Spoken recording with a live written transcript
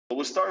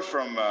We'll start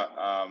from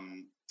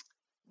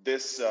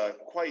this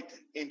quite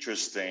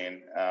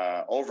interesting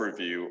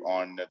overview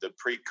on the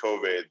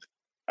pre-COVID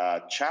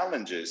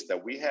challenges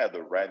that we had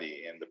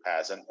already in the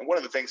past. And one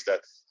of the things that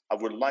I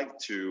would like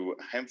to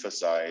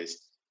emphasize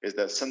is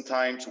that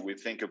sometimes we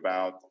think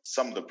about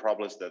some of the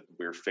problems that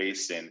we're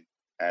facing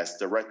as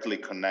directly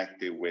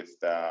connected with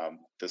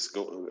this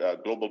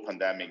global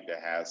pandemic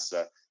that has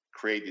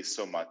created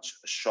so much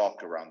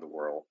shock around the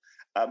world.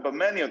 But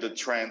many of the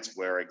trends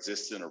were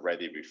existing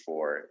already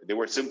before. They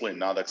were simply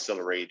not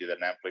accelerated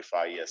and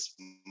amplified as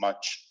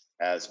much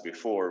as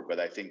before. But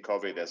I think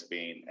COVID has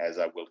been, as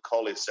I will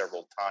call it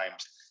several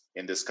times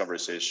in this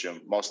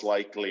conversation, most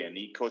likely an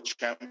echo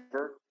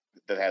chamber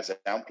that has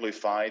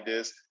amplified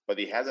this, but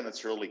it hasn't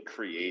necessarily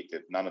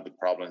created none of the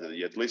problems that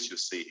at least you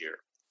see here.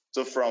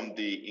 So from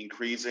the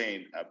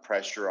increasing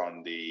pressure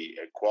on the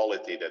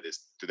equality that is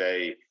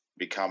today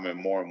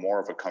becoming more and more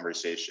of a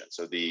conversation.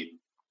 So the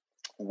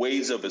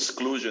ways of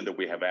exclusion that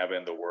we have had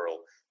in the world,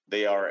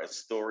 they are a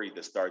story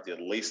that started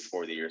at least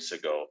 40 years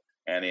ago.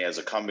 And it has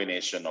a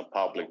combination of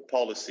public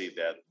policy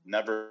that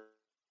never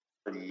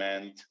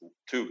meant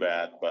too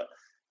bad, but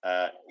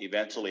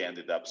eventually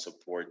ended up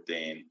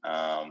supporting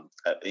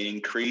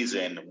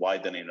increasing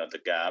widening of the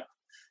gap.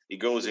 It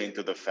goes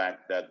into the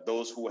fact that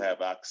those who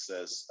have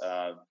access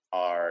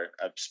are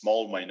a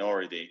small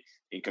minority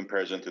in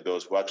comparison to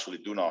those who actually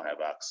do not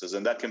have access.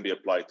 And that can be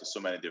applied to so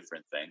many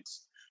different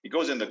things. It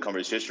goes in the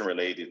conversation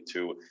related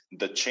to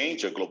the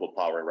change of global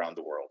power around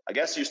the world. I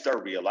guess you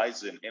start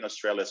realizing in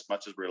Australia, as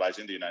much as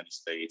realizing in the United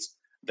States,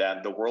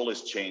 that the world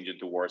is changing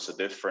towards a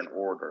different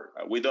order.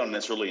 We don't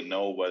necessarily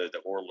know whether the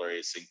order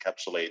is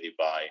encapsulated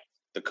by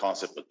the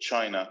concept of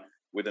China.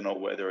 We don't know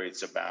whether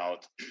it's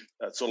about,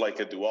 so like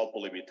a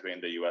duopoly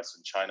between the US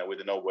and China. We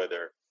don't know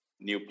whether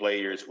new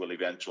players will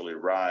eventually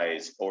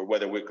rise or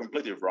whether we're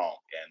completely wrong.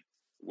 And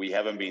we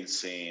haven't been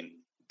seeing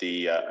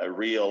the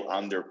real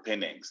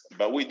underpinnings.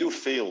 But we do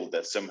feel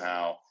that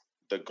somehow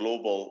the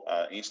global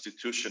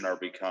institutions are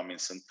becoming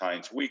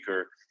sometimes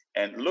weaker.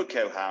 And look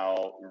at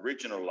how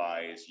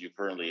regionalized you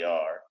currently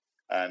are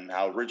and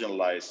how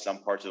regionalized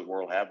some parts of the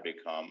world have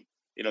become.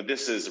 You know,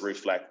 this is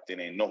reflecting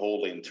in not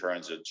only in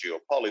terms of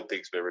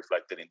geopolitics, but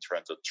reflected in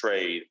terms of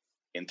trade,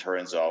 in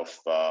terms of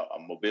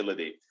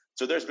mobility.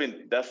 So there's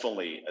been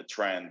definitely a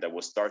trend that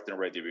was starting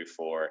already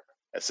before,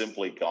 has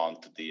simply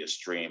gone to the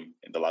extreme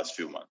in the last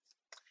few months.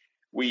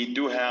 We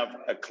do have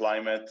a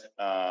climate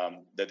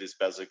that is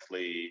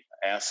basically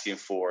asking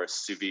for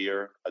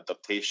severe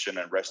adaptation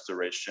and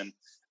restoration.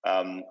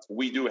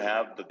 We do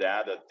have the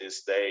data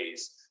these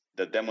days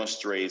that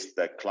demonstrates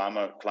that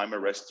climate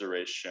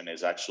restoration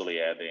is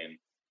actually adding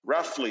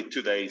roughly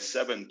today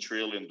 $7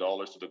 trillion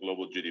to the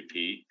global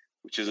GDP,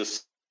 which is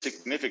a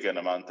significant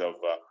amount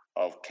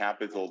of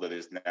capital that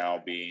is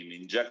now being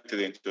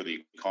injected into the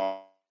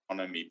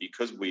economy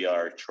because we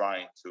are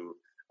trying to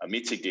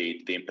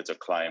mitigate the impacts of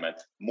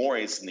climate. More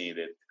is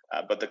needed,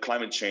 but the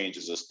climate change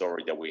is a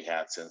story that we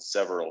had since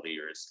several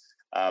years.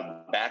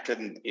 Back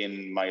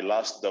in my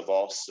last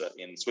Davos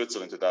in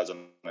Switzerland,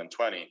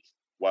 2020,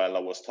 while I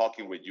was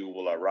talking with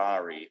Yuval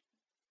Harari,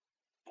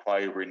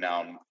 quite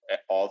renowned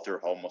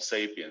author Homo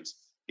sapiens,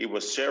 he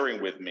was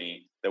sharing with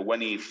me that when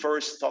he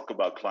first talked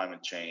about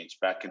climate change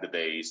back in the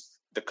days,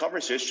 the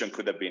conversation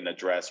could have been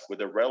addressed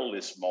with a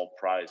relatively small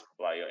price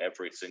by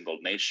every single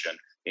nation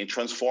in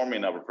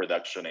transforming our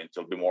production into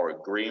a bit more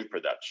green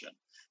production.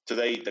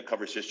 Today, the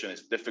conversation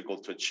is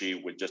difficult to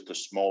achieve with just a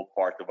small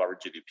part of our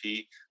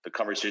GDP. The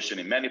conversation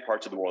in many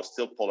parts of the world is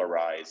still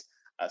polarized.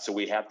 So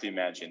we have to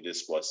imagine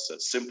this was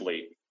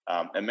simply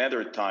a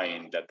matter of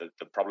time that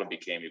the problem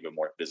became even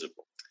more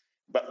visible.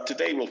 But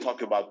today we'll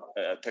talk about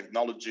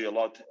technology a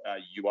lot.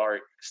 You are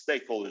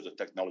stakeholders of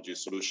technology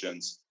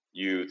solutions.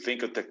 You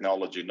think of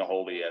technology not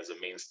only as a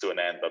means to an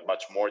end, but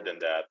much more than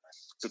that.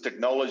 So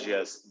technology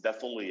has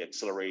definitely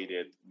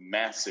accelerated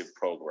massive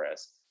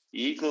progress,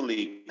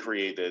 equally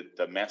created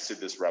massive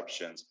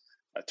disruptions.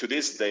 To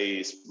these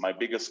days, my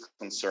biggest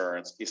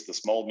concerns is the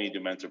small,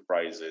 medium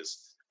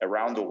enterprises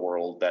around the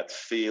world that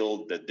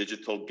feel the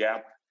digital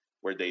gap,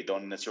 where they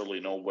don't necessarily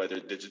know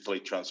whether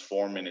digitally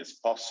transforming is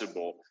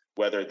possible,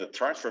 whether the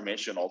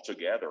transformation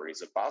altogether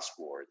is a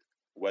buzzword,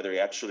 whether it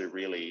actually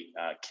really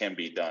can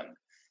be done.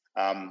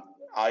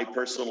 I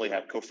personally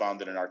have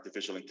co-founded an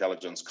artificial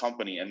intelligence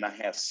company, and I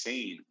have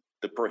seen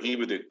the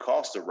prohibitive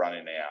cost of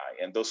running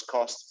AI. And those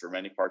costs for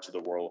many parts of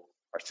the world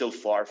are still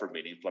far from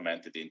being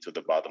implemented into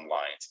the bottom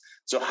lines.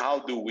 So how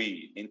do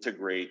we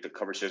integrate the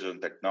conversation on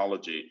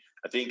technology?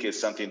 I think it's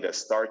something that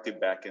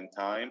started back in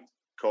time.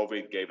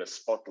 COVID gave a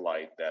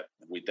spotlight that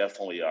we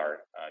definitely are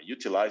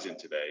utilizing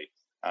today,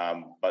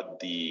 but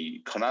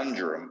the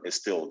conundrum is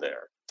still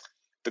there.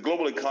 The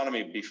global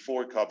economy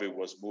before COVID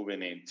was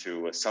moving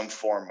into some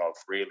form of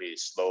really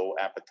slow,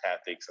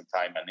 apathetic,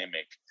 sometimes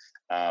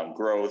anemic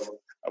growth.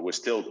 We're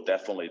still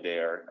definitely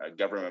there.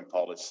 Government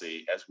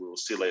policy, as we will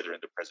see later in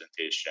the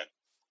presentation,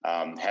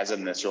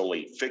 hasn't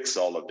necessarily fixed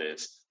all of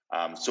this.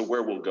 So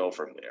where we'll go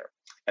from there.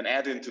 And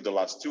adding to the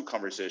last two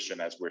conversations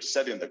as we're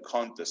setting the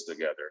context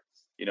together,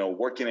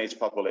 working age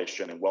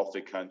population in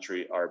wealthy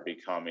country are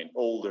becoming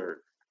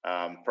older.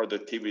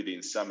 Productivity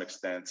in some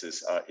extent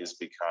is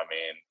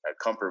becoming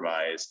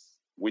compromised.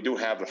 We do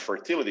have a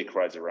fertility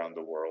crisis around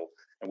the world,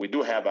 and we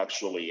do have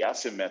actually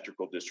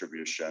asymmetrical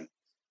distribution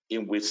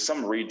in which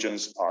some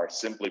regions are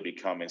simply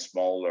becoming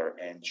smaller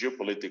and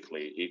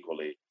geopolitically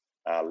equally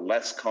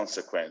less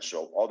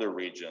consequential. Other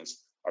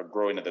regions are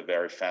growing at a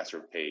very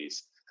faster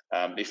pace.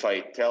 If I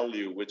tell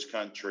you which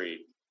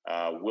country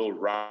will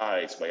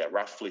rise by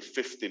roughly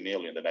 50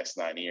 million in the next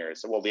 9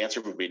 years, well, the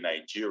answer would be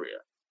Nigeria.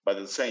 But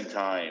at the same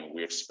time,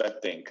 we're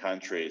expecting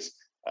countries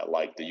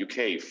like the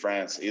UK,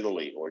 France,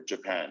 Italy, or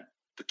Japan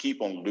to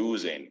keep on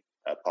losing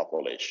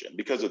population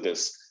because of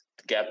this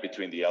gap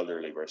between the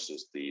elderly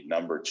versus the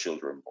number of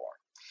children born.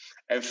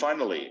 And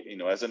finally,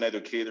 as an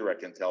educator, I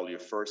can tell you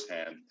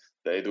firsthand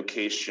that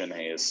education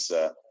is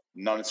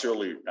not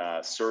necessarily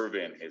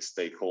serving his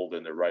stakeholder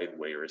in the right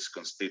way or his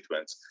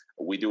constituents.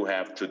 We do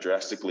have to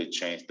drastically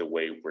change the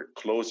way we're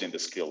closing the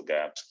skill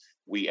gaps.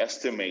 We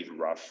estimate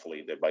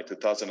roughly that by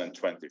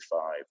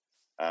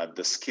 2025,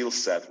 the skill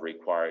set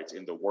required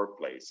in the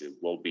workplace, it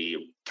will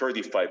be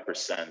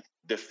 35%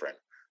 different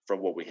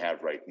from what we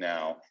have right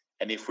now.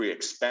 And if we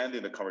expand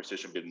in the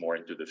conversation a bit more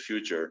into the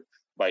future,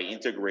 by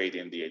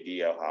integrating the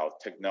idea of how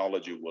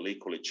technology will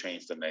equally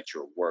change the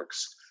nature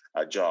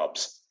of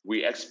jobs,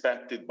 we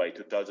expected by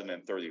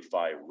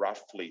 2035,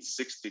 roughly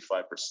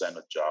 65%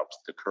 of jobs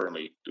that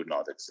currently do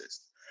not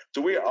exist.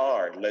 So we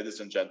are, ladies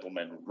and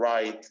gentlemen,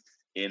 right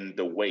in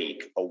the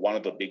wake of one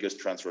of the biggest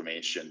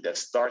transformations that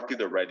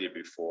started already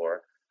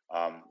before,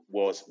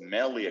 was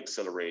mainly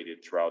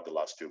accelerated throughout the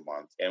last few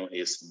months, and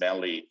is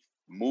mainly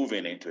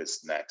moving into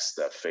its next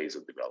phase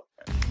of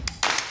development.